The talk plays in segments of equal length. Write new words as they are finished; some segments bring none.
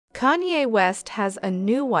Kanye West has a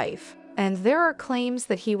new wife, and there are claims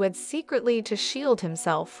that he wed secretly to shield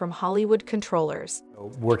himself from Hollywood controllers.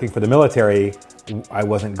 Working for the military, I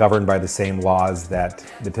wasn't governed by the same laws that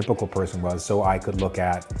the typical person was, so I could look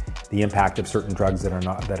at the impact of certain drugs that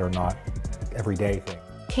are not everyday things.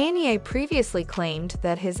 Kanye previously claimed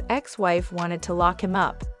that his ex-wife wanted to lock him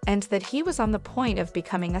up and that he was on the point of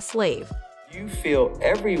becoming a slave. You feel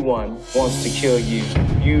everyone wants to kill you.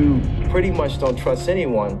 You pretty much don't trust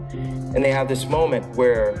anyone. And they have this moment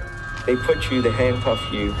where they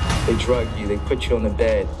handcuff you, they drug you, they put you on the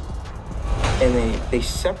bed, and they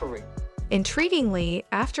separate. Intriguingly,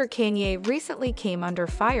 after Kanye recently came under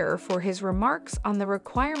fire for his remarks on the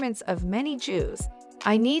requirements of many Jews,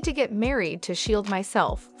 "I need to get married to shield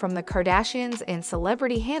myself from the Kardashians and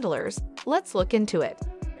celebrity handlers," let's look into it.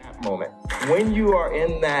 Moment. When you are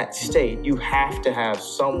in that state, you have to have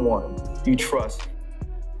someone you trust.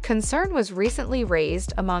 Concern was recently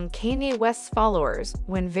raised among Kanye West's followers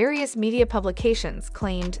when various media publications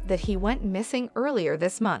claimed that he went missing earlier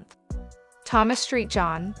this month. Thomas Street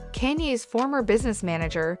John, Kanye's former business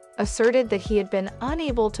manager, asserted that he had been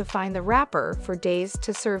unable to find the rapper for days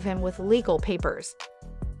to serve him with legal papers.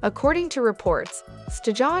 According to reports,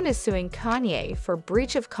 John is suing Kanye for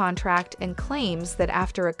breach of contract and claims that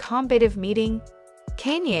after a combative meeting,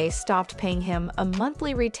 Kanye stopped paying him a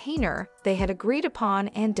monthly retainer they had agreed upon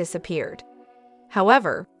and disappeared.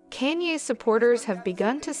 However, Kanye's supporters have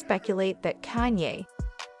begun to speculate that Kanye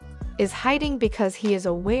is hiding because he is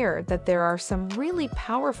aware that there are some really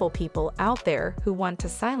powerful people out there who want to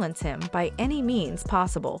silence him by any means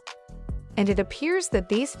possible. And it appears that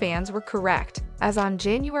these fans were correct, as on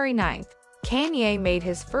January 9th, Kanye made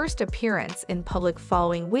his first appearance in public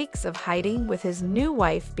following weeks of hiding with his new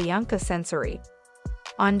wife Bianca Censori.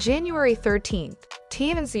 On January 13th,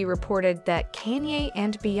 TMZ reported that Kanye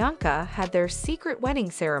and Bianca had their secret wedding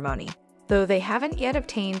ceremony, though they haven't yet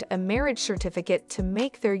obtained a marriage certificate to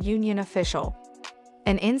make their union official.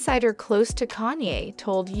 An insider close to Kanye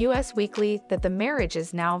told US Weekly that the marriage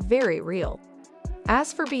is now very real.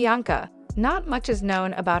 As for Bianca, not much is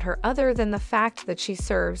known about her other than the fact that she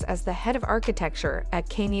serves as the head of architecture at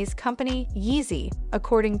Kanye's company, Yeezy,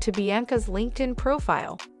 according to Bianca's LinkedIn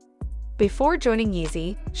profile. Before joining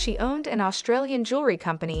Yeezy, she owned an Australian jewelry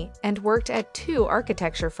company and worked at 2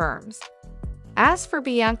 architecture firms. As for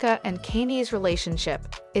Bianca and Kanye's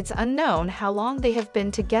relationship, it's unknown how long they have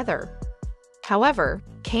been together. However,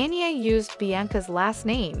 Kanye used Bianca's last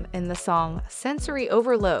name in the song Sensory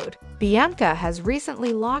Overload. Bianca has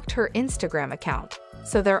recently locked her Instagram account,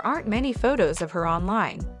 so there aren't many photos of her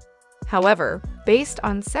online. However, based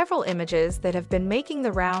on several images that have been making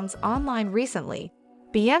the rounds online recently,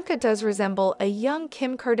 Bianca does resemble a young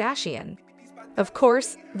Kim Kardashian. Of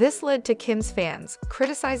course, this led to Kim's fans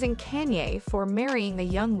criticizing Kanye for marrying the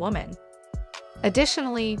young woman.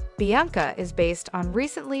 Additionally, Bianca is based on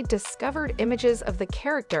recently discovered images of the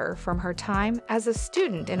character from her time as a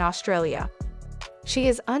student in Australia. She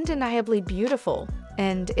is undeniably beautiful,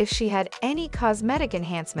 and if she had any cosmetic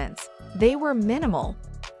enhancements, they were minimal.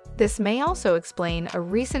 This may also explain a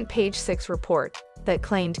recent Page 6 report that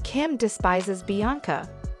claimed Kim despises Bianca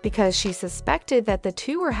because she suspected that the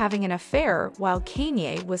two were having an affair while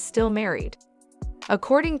Kanye was still married.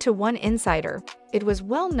 According to one insider, it was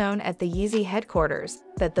well known at the Yeezy headquarters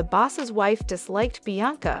that the boss's wife disliked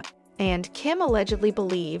Bianca, and Kim allegedly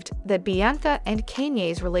believed that Bianca and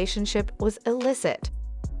Kanye's relationship was illicit.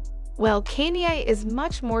 Well, Kanye is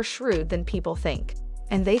much more shrewd than people think,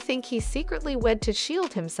 and they think he secretly wed to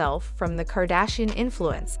shield himself from the Kardashian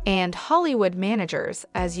influence and Hollywood managers,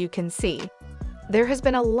 as you can see. There has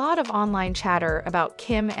been a lot of online chatter about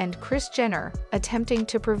Kim and Kris Jenner attempting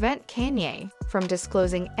to prevent Kanye from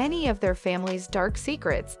disclosing any of their family's dark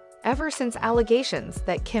secrets ever since allegations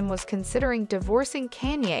that Kim was considering divorcing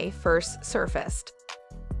Kanye first surfaced.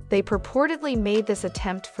 They purportedly made this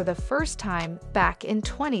attempt for the first time back in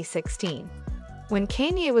 2016, when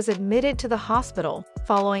Kanye was admitted to the hospital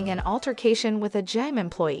following an altercation with a gym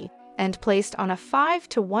employee and placed on a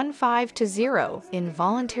 5-1-5-0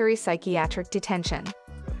 involuntary psychiatric detention.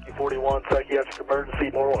 41 Psychiatric Emergency,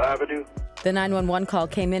 Laurel Avenue. The 911 call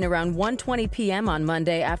came in around 1:20 p.m. on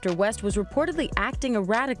Monday after West was reportedly acting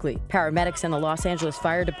erratically. Paramedics and the Los Angeles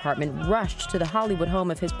Fire Department rushed to the Hollywood home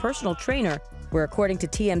of his personal trainer, where, according to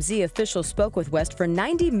TMZ, officials spoke with West for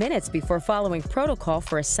 90 minutes before following protocol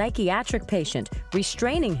for a psychiatric patient,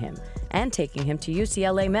 restraining him and taking him to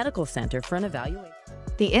UCLA Medical Center for an evaluation.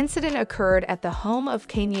 The incident occurred at the home of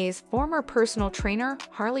Kanye's former personal trainer,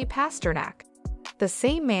 Harley Pasternak, the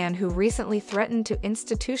same man who recently threatened to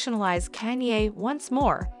institutionalize Kanye once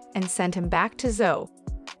more and send him back to Zoe.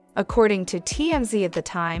 According to TMZ at the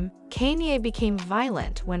time, Kanye became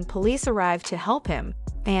violent when police arrived to help him,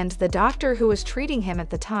 and the doctor who was treating him at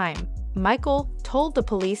the time, Michael, told the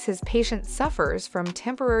police his patient suffers from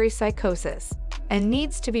temporary psychosis and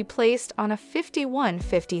needs to be placed on a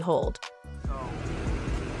 5150 hold. So,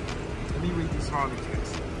 let me read this Harley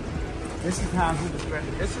case. This is how he was ready.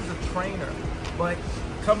 This is a trainer, but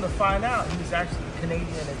come to find out, he was actually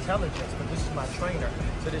Canadian intelligence, but this is my trainer.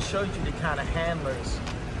 So this shows you the kind of handlers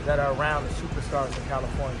that are around the superstars in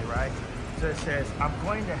California, right? So it says, I'm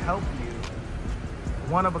going to help you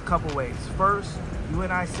one of a couple ways. First, you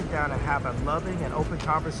and I sit down and have a loving and open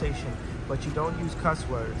conversation, but you don't use cuss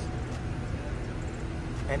words.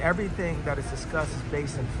 And everything that is discussed is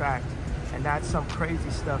based in fact, and not some crazy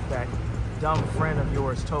stuff that dumb friend of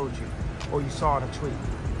yours told you, or you saw in a tweet.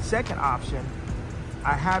 Second option,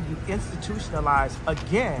 I have you institutionalized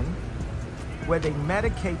again, where they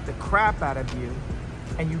medicate the crap out of you,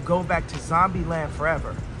 and you go back to zombie land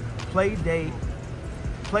forever. Play date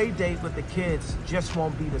with the kids just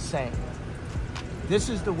won't be the same. This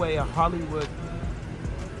is the way a Hollywood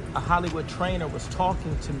trainer was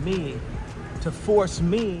talking to me to force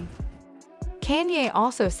me. Kanye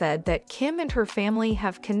also said that Kim and her family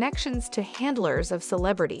have connections to handlers of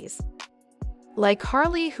celebrities, like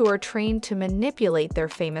Harley, who are trained to manipulate their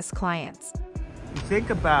famous clients. You think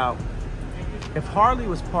about, if Harley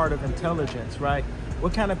was part of intelligence, right?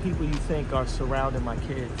 What kind of people you think are surrounding my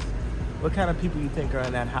kids? What kind of people you think are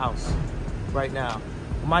in that house right now?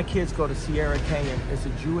 When my kids go to Sierra Canyon, it's a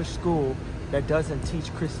Jewish school that doesn't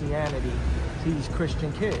teach Christianity to these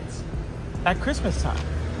Christian kids. At Christmas time,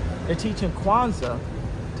 they're teaching Kwanzaa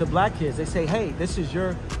to black kids. They say, hey, this is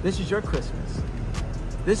your Christmas.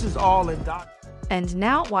 This is all indoctrinated. And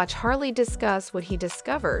now watch Harley discuss what he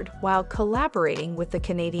discovered while collaborating with the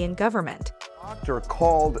Canadian government. Doctor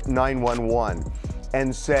called 911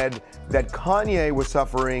 and said that Kanye was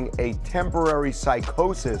suffering a temporary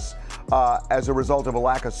psychosis as a result of a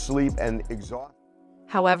lack of sleep and exhaustion.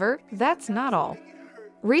 However, that's not all.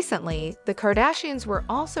 Recently, the Kardashians were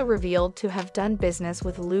also revealed to have done business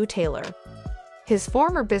with Lou Taylor. His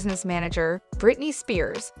former business manager, Britney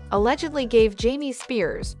Spears, allegedly gave Jamie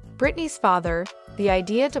Spears, Britney's father, the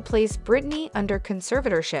idea to place Britney under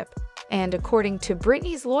conservatorship, and according to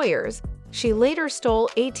Britney's lawyers, she later stole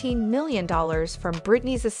 $18 million from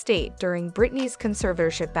Britney's estate during Britney's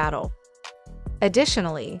conservatorship battle.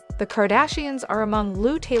 Additionally, the Kardashians are among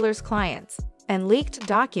Lou Taylor's clients, and leaked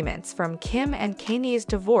documents from Kim and Kanye's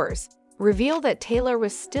divorce reveal that Taylor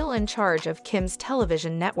was still in charge of Kim's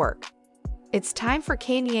television network. It's time for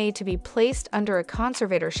Kanye to be placed under a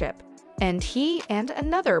conservatorship, and he and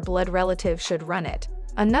another blood relative should run it,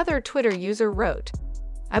 another Twitter user wrote.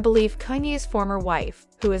 I believe Kanye's former wife,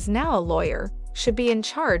 who is now a lawyer, should be in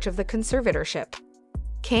charge of the conservatorship.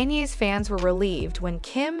 Kanye's fans were relieved when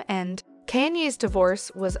Kim and Kanye's divorce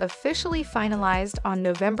was officially finalized on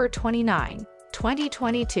November 29,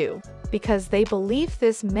 2022, because they believed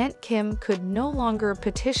this meant Kim could no longer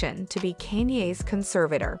petition to be Kanye's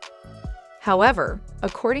conservator. However,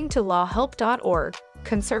 according to lawhelp.org,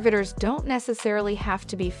 conservators don't necessarily have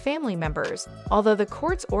to be family members, although the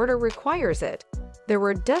court's order requires it. There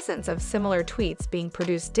were dozens of similar tweets being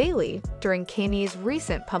produced daily during Kanye's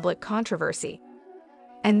recent public controversy.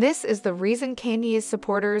 And this is the reason Kanye's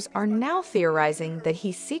supporters are now theorizing that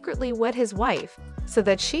he secretly wed his wife so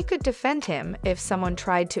that she could defend him if someone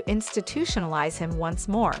tried to institutionalize him once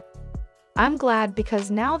more. I'm glad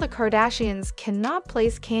because now the Kardashians cannot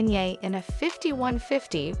place Kanye in a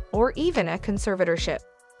 5150 or even a conservatorship.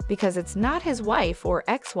 Because it's not his wife or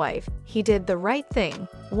ex-wife, he did the right thing,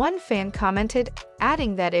 one fan commented,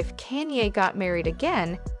 adding that if Kanye got married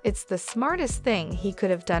again, it's the smartest thing he could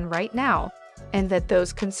have done right now, and that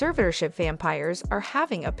those conservatorship vampires are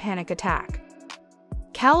having a panic attack.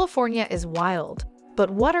 California is wild, but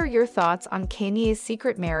what are your thoughts on Kanye's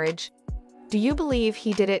secret marriage? Do you believe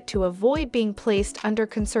he did it to avoid being placed under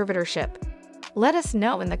conservatorship? Let us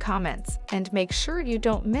know in the comments, and make sure you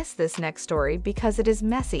don't miss this next story because it is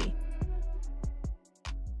messy.